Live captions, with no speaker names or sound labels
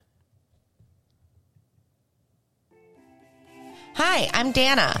Hi, I'm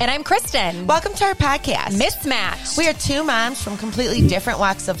Dana. And I'm Kristen. Welcome to our podcast, Mismatched. We are two moms from completely different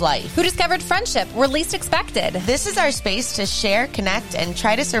walks of life who discovered friendship where least expected. This is our space to share, connect, and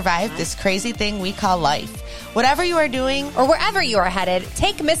try to survive this crazy thing we call life. Whatever you are doing, or wherever you are headed,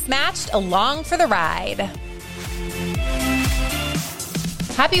 take Mismatched along for the ride.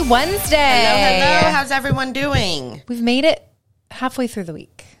 Happy Wednesday. Hello. How's everyone doing? We've made it halfway through the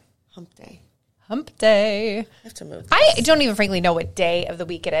week. Hump day. Hump day. I have to move this. I don't even frankly know what day of the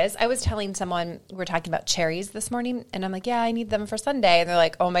week it is. I was telling someone, we were talking about cherries this morning, and I'm like, yeah, I need them for Sunday. And they're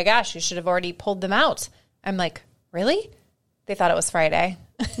like, oh my gosh, you should have already pulled them out. I'm like, really? They thought it was Friday.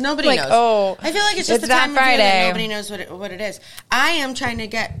 Nobody like, knows. Oh, I feel like it's just the time Friday. Of year that nobody knows what it is. I am trying to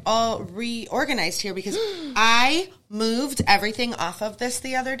get all reorganized here because I moved everything off of this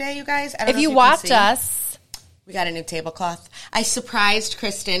the other day, you guys. I don't know if you watch us, we got a new tablecloth. I surprised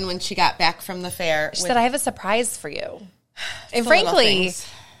Kristen when she got back from the fair. She said, I have a surprise for you. And frankly,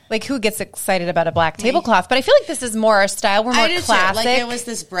 like, who gets excited about a black tablecloth? But I feel like this is more our style. We're more classic. Like, it was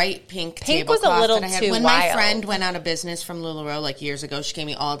this bright pink tablecloth. Was a little that I had. too When wild. my friend went out of business from LuLaRoe, like, years ago, she gave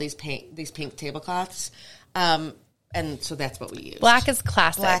me all these pink tablecloths. And so that's what we use. Black is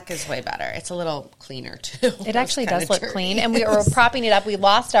classic. Black is way better. It's a little cleaner, too. It actually does look clean. And we were propping it up. We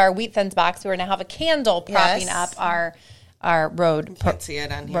lost our Wheat Thins box. We were going to have a candle propping up our can't see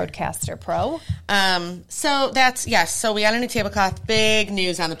it on here. Roadcaster Pro. So that's, yes. So we got a new tablecloth. Big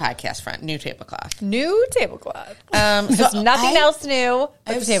news on the podcast front. New tablecloth. New tablecloth. There's nothing else new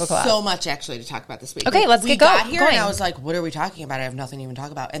but the tablecloth. So much actually to talk about this week. Okay, let's get going. We got here and I was like, what are we talking about? I have nothing to even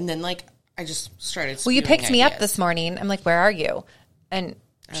talk about. And then, like, I just started Well, you picked me up this morning. I'm like, where are you? And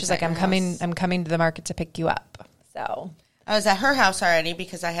she's like, I'm coming to the market to pick you up. So I was at her house already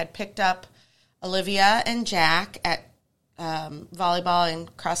because I had picked up Olivia and Jack at volleyball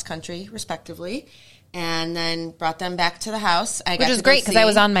and cross country, respectively, and then brought them back to the house. Which was great because I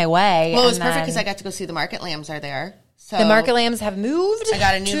was on my way. Well, it was perfect because I got to go see the market lambs are there. So the market lambs have moved. I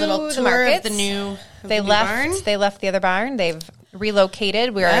got a new little tour of the new barn. They left the other barn. They've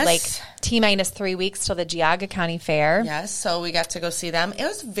relocated. We are like T-minus 3 weeks till the Geauga County Fair. Yes, so we got to go see them.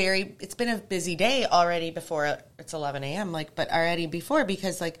 It's been a busy day already before it's 11 a.m. But already before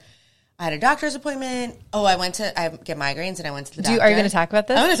because I had a doctor's appointment. Oh, I get migraines and I went to the doctor. Are you going to talk about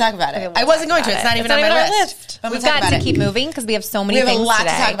this? I'm going to talk about it. I wasn't going to. It's not even on my list. We've got to keep moving because we have so many things today. We have a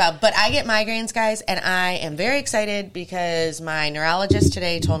lot to talk about. But I get migraines, guys, and I am very excited because my neurologist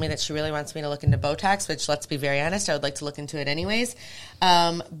today told me that she really wants me to look into Botox, which, let's be very honest, I would like to look into it anyways.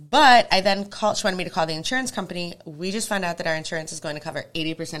 But I then she wanted me to call the insurance company. We just found out that our insurance is going to cover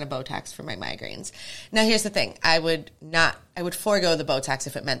 80% of Botox for my migraines. Now, here's the thing. I would forego the Botox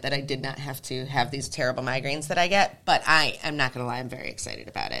if it meant that I did not have to have these terrible migraines that I get. But I am not going to lie. I'm very excited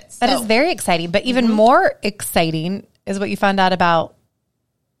about it. That is very exciting. But even more exciting is what you found out about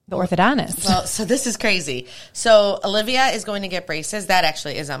the orthodontist. Well, so this is crazy. So Olivia is going to get braces. That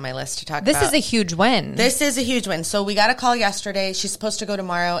actually is on my list to talk about. This is a huge win. This is a huge win. So we got a call yesterday. She's supposed to go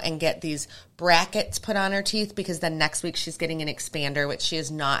tomorrow and get these brackets put on her teeth because then next week she's getting an expander, which she is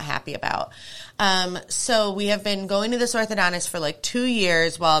not happy about. So we have been going to this orthodontist for like 2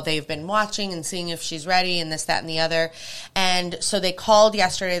 years while they've been watching and seeing if she's ready and this, that, and the other. And so they called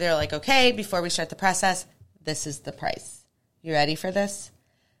yesterday. They're like, okay, before we start the process, this is the price. You ready for this?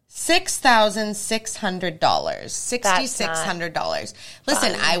 $6,600. $6,600.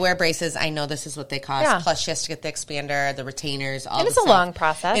 Listen, I wear braces. I know this is what they cost. Yeah. Plus, she has to get the expander, the retainers, all. And it's a long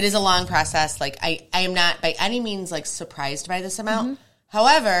process. It is a long process. I am not by any means surprised by this amount. Mm-hmm.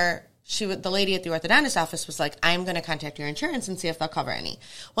 However, the lady at the orthodontist office was like, I'm going to contact your insurance and see if they'll cover any.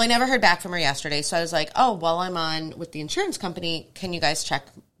 Well, I never heard back from her yesterday, so I was like, oh, while I'm on with the insurance company, can you guys check?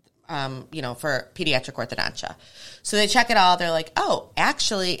 For pediatric orthodontia. So they check it all. They're like, oh,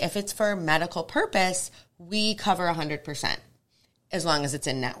 actually, if it's for medical purpose, we cover 100% as long as it's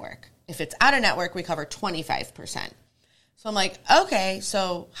in network. If it's out of network, we cover 25%. So I'm like, okay,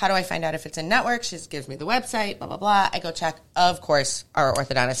 so how do I find out if it's in network? She just gives me the website, blah, blah, blah. I go check. Of course, our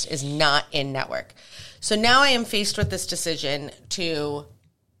orthodontist is not in network. So now I am faced with this decision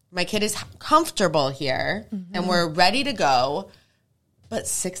my kid is comfortable here, and we're ready to go. But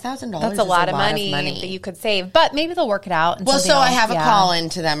 $6,000 That's a lot of money that you could save. But maybe they'll work it out. Well, so I have a call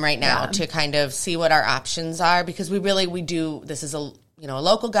into them right now to kind of see what our options are because we do. This is a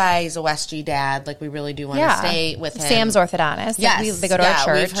local guy. He's a West G dad. We really do want to stay with him. Sam's orthodontist. Yes, they go to our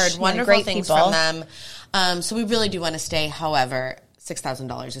church. We've heard wonderful things from them. So we really do want to stay. However,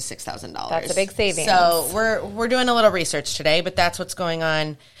 $6,000 is $6,000. That's a big savings. So we're doing a little research today, but that's what's going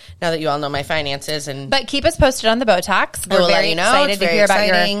on now that you all know my finances. But keep us posted on the Botox. We're very excited to hear about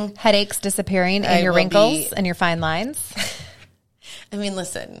your headaches disappearing and your wrinkles and your fine lines. I mean,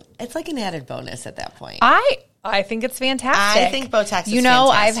 listen, it's like an added bonus at that point. I think it's fantastic. I think Botox is You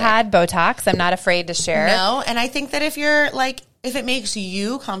know, fantastic. I've had Botox. I'm not afraid to share. No, and I think that if you're like, if it makes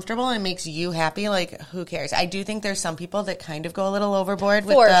you comfortable and makes you happy, like, who cares? I do think there's some people that kind of go a little overboard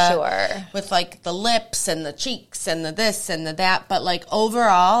with with like the lips and the cheeks and the this and the that. But like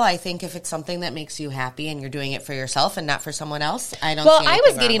overall, I think if it's something that makes you happy and you're doing it for yourself and not for someone else, I don't. Well, see I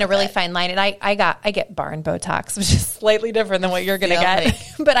was getting a really it. fine line, and I get barn Botox, which is slightly different than what you're going to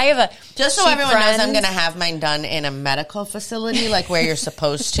get. But I have a just so everyone knows, I'm going to have mine done in a medical facility, like where you're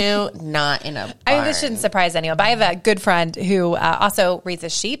supposed to, not in a barn. I mean, this shouldn't surprise anyone, but I have a good friend who also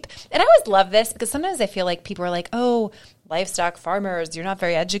raises sheep. And I always love this because sometimes I feel like people are like, oh, livestock farmers, you're not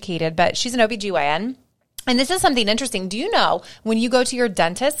very educated. But she's an OBGYN. And this is something interesting. Do you know when you go to your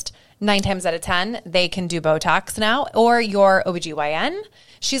dentist, 9 times out of 10, they can do Botox now, or your OBGYN?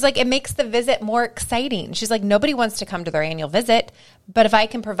 She's like, it makes the visit more exciting. She's like, nobody wants to come to their annual visit, but if I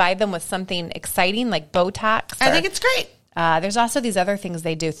can provide them with something exciting like Botox. I think it's great. There's also these other things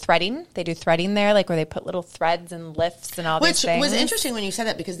they do. Threading. They do threading there, like where they put little threads and lifts and all these things. Which was interesting when you said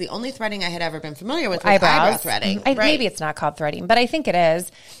that because the only threading I had ever been familiar with was eyebrows. eyebrow threading. Right. Maybe it's not called threading, but I think it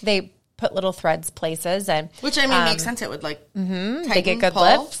is. They put little threads places. And which, I mean, makes sense. It would like tighten, they get good pull.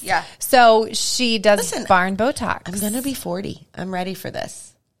 lifts. Yeah. So she does barn Botox. I'm going to be 40. I'm ready for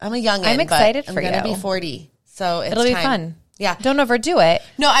this. I'm a youngin'. I'm excited for you. I'm going to be 40. So it'll be time. fun. Yeah. Don't overdo it.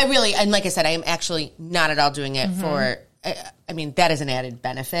 No, I really, and like I said, I am actually not at all doing it for, I mean, that is an added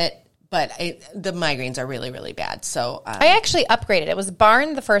benefit, but the migraines are really, really bad. So I actually upgraded. It was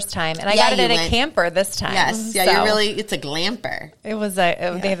barn the first time, and I got it at a camper this time. Yes. Yeah, so it's a glamper. It was they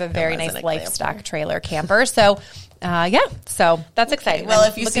have a very nice livestock trailer camper. So, so that's exciting. Well,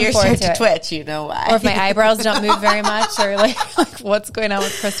 if you see her start to twitch, you know why. Or if my eyebrows don't move very much, or like what's going on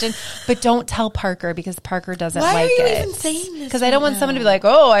with Kristen. But don't tell Parker because Parker doesn't like it. Why are you even saying this? Because I don't want someone to be like,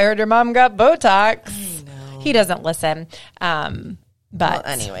 oh, I heard your mom got Botox. I know. He doesn't listen. But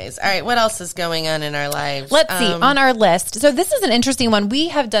anyways, all right, what else is going on in our lives? Let's see, on our list. So this is an interesting one. We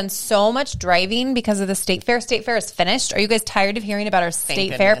have done so much driving because of the state fair. State fair is finished. Are you guys tired of hearing about our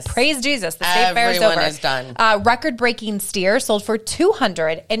state fair? Praise Jesus. The state fair is over. Everyone is done. Record-breaking steer sold for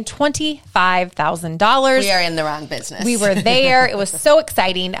 $225,000. We are in the wrong business. We were there. It was so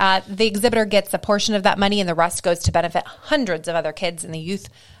exciting. The exhibitor gets a portion of that money, and the rest goes to benefit hundreds of other kids in the youth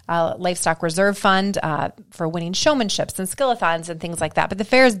Livestock Reserve Fund for winning showmanships and skillathons and things like that. But the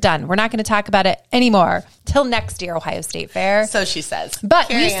fair is done. We're not going to talk about it anymore till next year, Ohio State Fair. So she says. But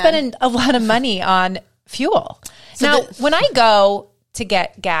we spent a lot of money on fuel. So now, when I go to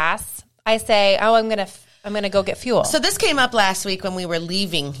get gas, I say, oh, I'm going to go get fuel. So this came up last week when we were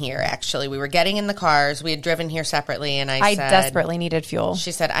leaving here, actually. We were getting in the cars. We had driven here separately, and I said... desperately needed fuel.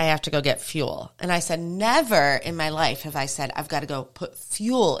 She said, I have to go get fuel. And I said, never in my life have I said, I've got to go put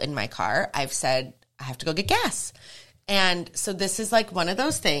fuel in my car. I've said, I have to go get gas. And so this is like one of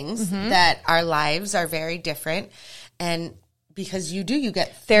those things that our lives are very different. And because you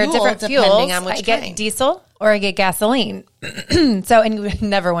get fuel there are different depending fuels. on which I get kind. diesel or I get gasoline. So, and you would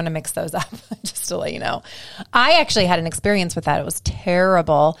never want to mix those up, just to let you know. I actually had an experience with that. It was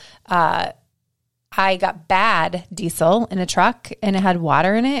terrible. I got bad diesel in a truck and it had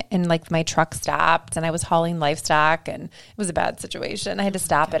water in it, and like my truck stopped and I was hauling livestock and it was a bad situation. I had to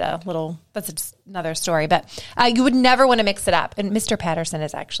stop at a little, that's another story, but you would never want to mix it up. And Mr. Patterson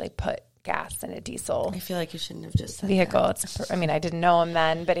has actually put gas in a diesel. I feel like you shouldn't have just said vehicle. that. I mean, I didn't know him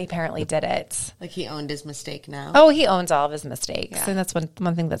then, but he apparently did it. Like he owned his mistake now. Oh, he owns all of his mistakes. Yeah. And that's one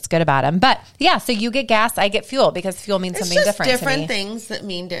thing that's good about him. But yeah, so you get gas, I get fuel because fuel means something different to me. Different things that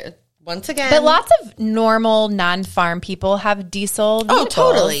mean once again. But lots of normal non-farm people have diesel vehicles.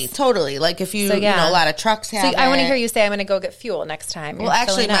 Oh, totally. Like if you, a lot of trucks have I want to hear you say I'm going to go get fuel next time. Well,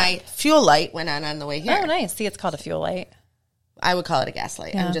 actually, my fuel light went on the way here. Oh, nice. See, it's called a fuel light. I would call it a gas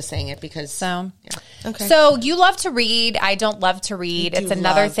light. Yeah. I'm just saying it because... Okay. So you love to read. I don't love to read. It's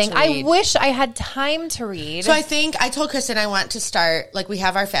another thing. I wish I had time to read. So I told Kristen I want to start, like we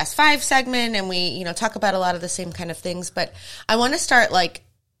have our Fast Five segment and we, talk about a lot of the same kind of things, but I want to start I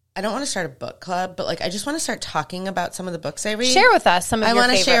don't want to start a book club, but I just want to start talking about some of the books I read. Share with us some of your favorite books.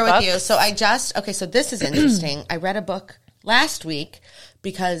 I want to share with you. So so this is interesting. I read a book last week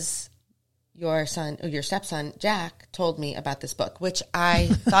because your stepson, Jack, told me about this book, which I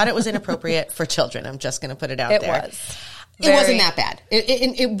thought it was inappropriate for children. I'm just going to put it out there. It wasn't that bad.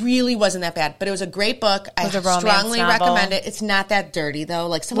 It really wasn't that bad, but it was a great book. I strongly recommend it. It's not that dirty, though.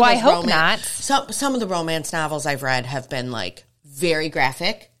 Like some of those I hope not. Some of the romance novels I've read have been, very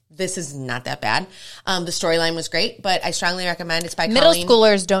graphic, this is not that bad. The storyline was great, but I strongly recommend. It's by Middle Colleen.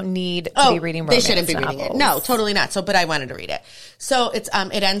 schoolers don't need to be reading romance They shouldn't be reading it. No, totally not. So, but I wanted to read it. So it's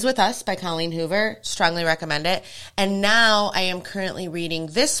It Ends With Us by Colleen Hoover. Strongly recommend it. And now I am currently reading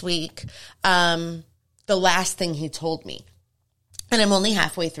this week The Last Thing He Told Me. And I'm only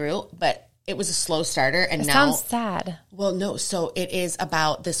halfway through, but it was a slow starter. And now sounds sad. Well, no. So it is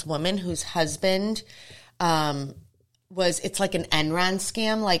about this woman whose husband it's like an Enron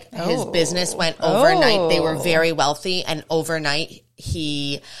scam. Like his business went overnight. They were very wealthy, and overnight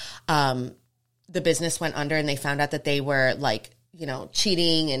the business went under, and they found out that they were like,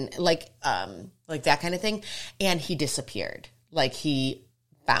 cheating and like that kind of thing. And he disappeared. Like he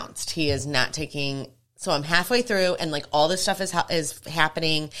bounced. He is not taking. So I'm halfway through, and like all this stuff is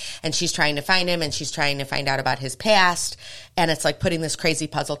happening, and she's trying to find him, and she's trying to find out about his past, and it's like putting this crazy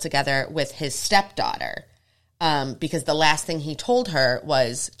puzzle together with his stepdaughter. Because the last thing he told her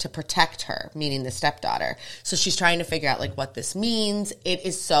was to protect her, meaning the stepdaughter. So she's trying to figure out like what this means. It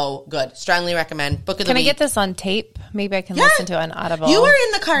is so good. Strongly recommend. Book of the week. Can I get this on tape? Maybe I can listen to it on Audible. You were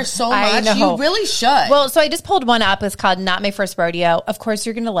in the car so much. You really should. Well, so I just pulled one up. It's called Not My First Rodeo. Of course,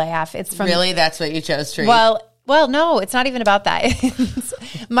 you're going to laugh. It's from Really? That's what you chose to read? Well, no, it's not even about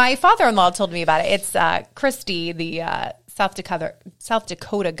that. My father-in-law told me about it. It's Christy, the South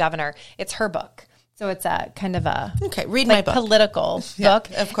Dakota governor. It's her book. So it's a kind of a my book. Political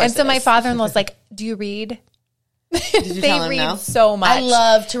book. Of course. And so my father-in-law's like, "Do you read?" Did you tell him read no? so much. I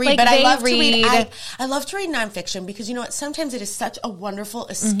love to read, like, but I love read. to read. I love to read nonfiction because you know what? Sometimes it is such a wonderful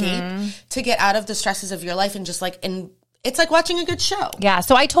escape to get out of the stresses of your life and just like it's like watching a good show. Yeah.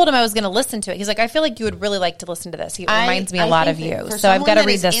 So I told him I was going to listen to it. He's like, I feel like you would really like to listen to this. He reminds me a lot of you. So I've got to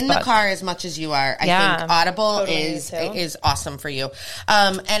read this book. In the car as much as you are, I think Audible is awesome for you.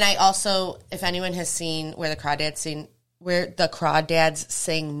 And I also, if anyone has seen Where the Crawdads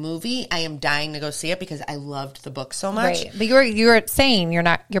Sing movie, I am dying to go see it because I loved the book so much. Right. But you were saying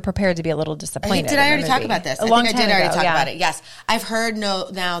you're prepared to be a little disappointed. Did I already talk about this? I think I did already talk about it. Yes. I've heard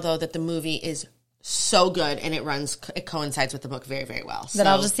now though that the movie is so good, and it coincides with the book very, very well. So then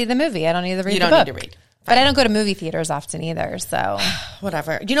I'll just see the movie. I don't need to read you the don't book. need to read. But I don't go to movie theaters often either, so.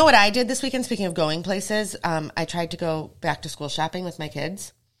 Whatever. You know what I did this weekend, speaking of going places? I tried to go back to school shopping with my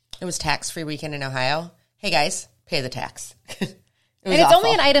kids. It was tax-free weekend in Ohio. Hey, guys, pay the tax. It's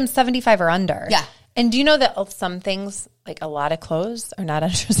only an item 75 or under. Yeah. And do you know that some things, like a lot of clothes, are not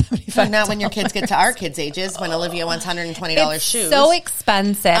under $75? Not when your kids get to our kids' ages, when Olivia wants $120 shoes. So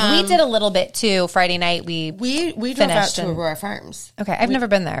expensive. We did a little bit too. Friday night, we drove out to Aurora Farms. Okay, I've never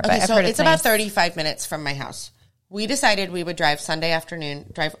been there, but I've heard it's about nice. 35 minutes from my house. We decided we would drive Sunday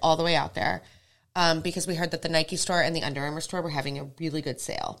afternoon, drive all the way out there. Because we heard that the Nike store and the Under Armour store were having a really good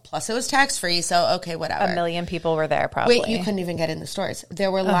sale. Plus, it was tax-free, so okay, whatever. 1 million people were there, probably. Wait, you couldn't even get in the stores.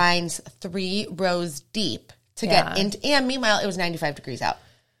 There were lines 3 rows deep to get in. And meanwhile, it was 95 degrees out.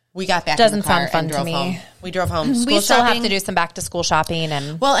 We got back in the car and drove home. We drove home. We still have to do some back-to-school shopping.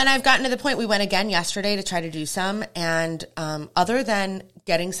 And I've gotten to the point, we went again yesterday to try to do some, and other than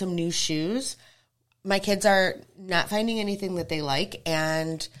getting some new shoes, my kids are not finding anything that they like,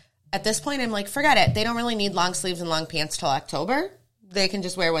 and at this point, I'm like, forget it. They don't really need long sleeves and long pants till October. They can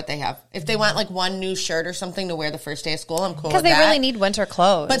just wear what they have. If they want like one new shirt or something to wear the first day of school, I'm cool with that. Because they really need winter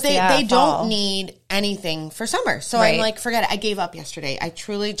clothes. But they don't need anything for summer. So I'm like, forget it. I gave up yesterday. I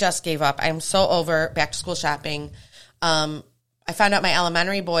truly just gave up. I'm so over back to school shopping. I found out my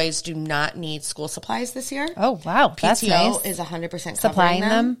elementary boys do not need school supplies this year. Oh, wow. That's nice. PTO is 100% supplying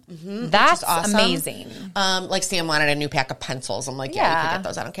them. Mm-hmm, that's awesome. Amazing. Like Sam wanted a new pack of pencils. I'm like, yeah, you can get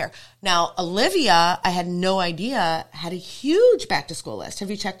those. I don't care. Now, Olivia, I had no idea, had a huge back to school list.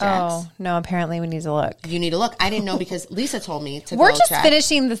 Have you checked Jack's? Oh, no, apparently we need to look. You need to look. I didn't know because Lisa told me to We're go just check.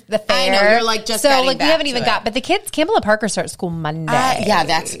 finishing the fair. I know, you're like just getting we back haven't to even it. But the kids, Campbell and Parker start school Monday. Yeah,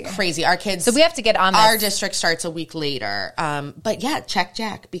 that's crazy. Our kids. So we have to get on this. Our district starts a week later. But yeah, check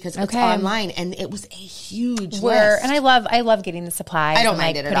Jack because it's online and it was a huge list. And I love getting the supplies. I don't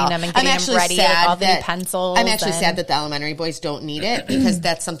mind it at all. Them and getting them ready, like all the new pencils. I'm actually sad that the elementary boys don't need it because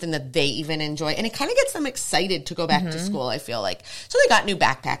that's something that they even enjoy. And it kind of gets them excited to go back to school, I feel like. So they got new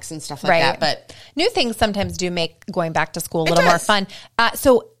backpacks and stuff like that. But new things sometimes do make going back to school a little more fun.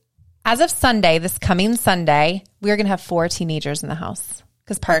 So as of Sunday, this coming Sunday, we are going to have 4 teenagers in the house.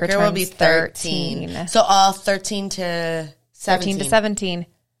 Because Parker will be 13. So all 13 to 17. 13 to 17.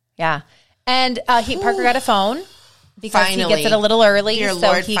 Yeah. And Parker got a phone because he gets it a little early. Dear so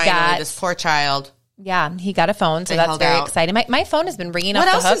Lord, he finally, got this poor child. Yeah, he got a phone, so that's very exciting. My phone has been ringing off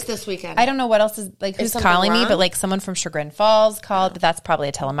the hook. What else is this weekend? I don't know what else is, like, who's calling me, but, like, someone from Chagrin Falls called, but that's probably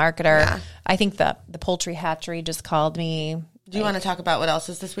a telemarketer. Yeah. I think the poultry hatchery just called me. Do you want to talk about what else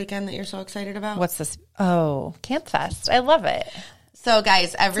is this weekend that you're so excited about? What's this? Oh, Camp Fest. I love it. So,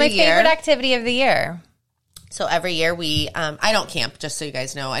 guys, every it's my year. favorite activity of the year. So, every year we, I don't camp, just so you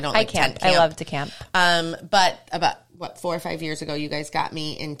guys know. I don't like camp. tent camp. I love to camp. But about, 4 or 5 years ago, you guys got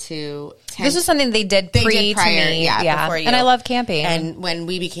me into tent. This was something they did prior, to me. Yeah. Before you. And I love camping. And when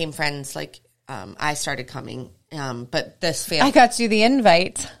we became friends, I started coming. But this family. I got you the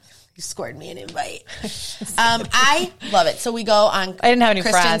invite. You scored me an invite. I love it. So we go on I didn't have any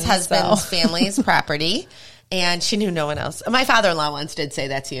Kristen's friends, husband's so. family's property, and she knew no one else. My father-in-law once did say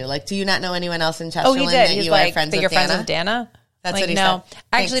that to you. Like, do you not know anyone else in Chesterland? Oh, he did. He's you like, are friends that with you're Dana? friends with Dana? That's like, what he no. said.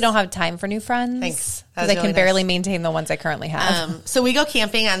 I actually don't have time for new friends. Thanks. Because I can barely maintain the ones I currently have. So we go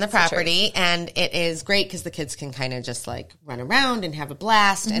camping on the property, and it is great because the kids can kind of just run around and have a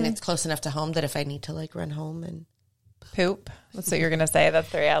blast, and it's close enough to home that if I need to run home and poop. That's what you're going to say. That's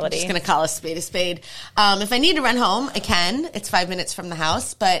the reality. I'm just going to call a spade a spade. If I need to run home, I can. It's 5 minutes from the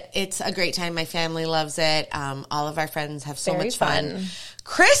house, but it's a great time. My family loves it. All of our friends have so much fun.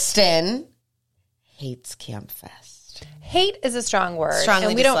 Kristen hates Camp Fest. Hate is a strong word. Strongly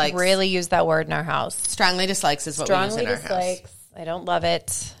and we dislikes. don't really use that word in our house. Strongly dislikes is what we use in our house. I don't love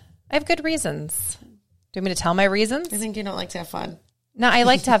it. I have good reasons. Do you want me to tell my reasons? I think you don't like to have fun. No, I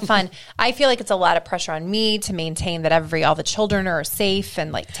like to have fun. I feel like it's a lot of pressure on me to maintain that all the children are safe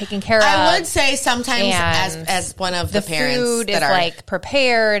and taken care of. I would say sometimes as one of the parents, food is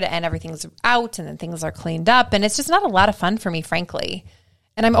prepared and everything's out and then things are cleaned up, and it's just not a lot of fun for me, frankly.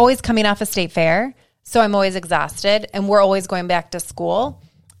 And I'm always coming off a state fair, so I'm always exhausted, and we're always going back to school.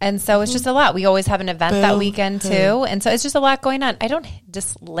 And so it's just a lot. We always have an event that weekend too. And so it's just a lot going on. I don't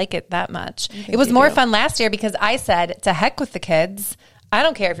dislike it that much. It was more fun last year because I said, to heck with the kids. I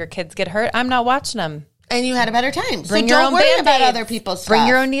don't care if your kids get hurt. I'm not watching them. And you had a better time. Bring so your don't own worry Band-Aids. about other people's stuff. Bring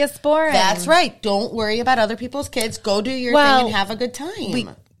your own Neosporin. That's right. Don't worry about other people's kids. Go do your thing and have a good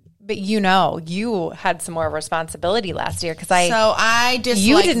time. But you had some more responsibility last year because I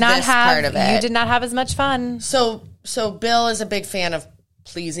disliked this part of it. You did not have as much fun. So Bill is a big fan of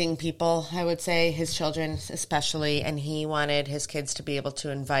pleasing people, I would say, his children especially, and he wanted his kids to be able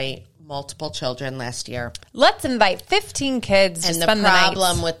to invite multiple children last year. Let's invite 15 kids to spend the night. And the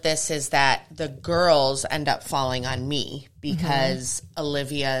problem with this is that the girls end up falling on me because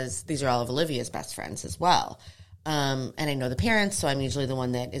these are all of Olivia's best friends as well. And I know the parents, so I'm usually the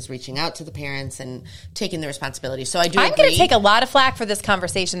one that is reaching out to the parents and taking the responsibility. So I'm going to take a lot of flack for this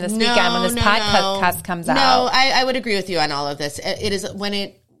conversation this weekend when this podcast comes out. No, I would agree with you on all of this. It is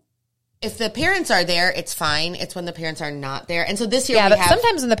if the parents are there, it's fine. It's when the parents are not there. And so this year but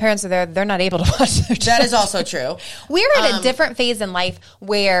sometimes when the parents are there, they're not able to watch their children. That is also true. We're at a different phase in life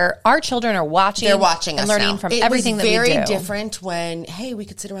where our children are watching. They're watching and learning from everything that we do. It was very different when, we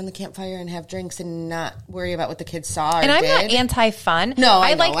could sit around the campfire and have drinks and not worry about what the kids saw or And I'm did. not anti-fun. No,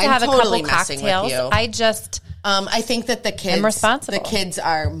 I like to have totally a couple cocktails. I just... I think that the kids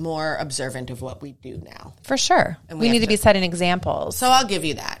are more observant of what we do now. For sure. And we need to be setting examples. So I'll give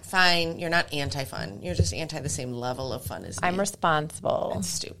you that. Fine. You're not anti-fun. You're just anti the same level of fun as me. I'm responsible. That's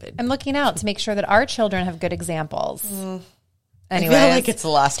stupid. I'm looking out to make sure that our children have good examples. Anyway, I feel like it's a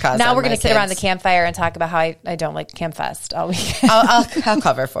lost cause. Now we're going to sit around the campfire and talk about how I don't like Camp Fest all weekend. I'll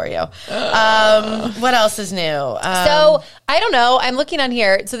cover for you. What else is new? So I don't know. I'm looking on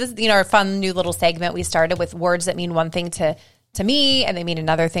here. So this is our fun new little segment we started with words that mean one thing to me and they mean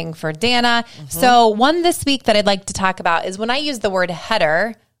another thing for Dana. So one this week that I'd like to talk about is when I use the word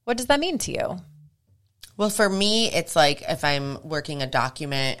header. What does that mean to you? Well, for me, it's like if I'm working a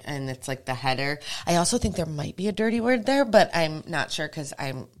document and it's like the header. I also think there might be a dirty word there, but I'm not sure because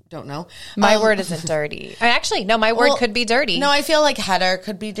I don't know. My word isn't dirty. Actually, no, my word could be dirty. No, I feel like header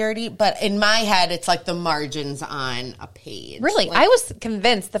could be dirty, but in my head, it's like the margins on a page. Really? I was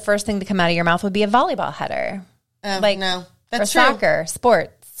convinced the first thing to come out of your mouth would be a volleyball header. No, that's true. Soccer,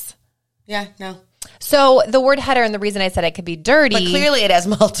 sports. Yeah, no. So the word header, and the reason I said it could be dirty, but clearly it has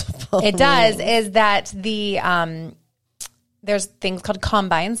multiple. It does. Is that there's things called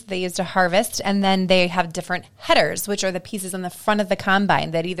combines they use to harvest, and then they have different headers, which are the pieces on the front of the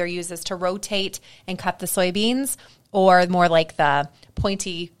combine that either uses to rotate and cut the soybeans, or more like the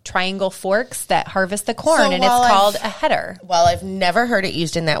pointy triangle forks that harvest the corn, and it's called a header. While I've never heard it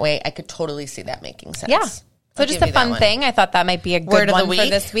used in that way, I could totally see that making sense. Yeah. So just a fun thing. I thought that might be a good one for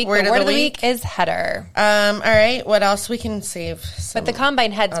this week. The word of the week is header. All right. What else we can save? But the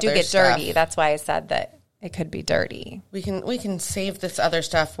combine heads do get dirty. That's why I said that it could be dirty. We can save this other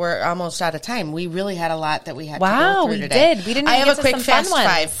stuff. We're almost out of time. We really had a lot that we had to go through today. Wow, we did. We didn't even have a quick fast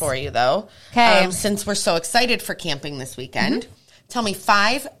five for you, though. Okay. Since we're so excited for camping this weekend, tell me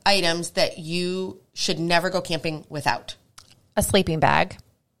 5 items that you should never go camping without. a sleeping bag,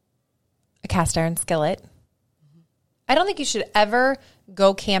 a cast iron skillet. I don't think you should ever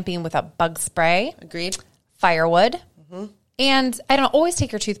go camping without bug spray. Agreed. Firewood. And I don't always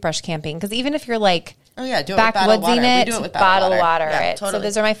take your toothbrush camping because even if you're like do it with bottled water. backwoodsing We do it with bottled water. Yeah, So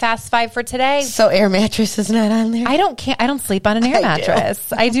those are my fast 5 for today. So air mattress is not on there? I don't sleep on an air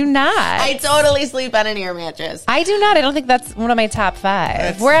mattress. I do not. I totally sleep on an air mattress. I do not. I don't think that's one of my top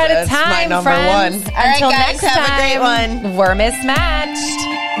 5. We're out of time, my number friends. one. All right, Until guys, next have time, a great one. We're mismatched.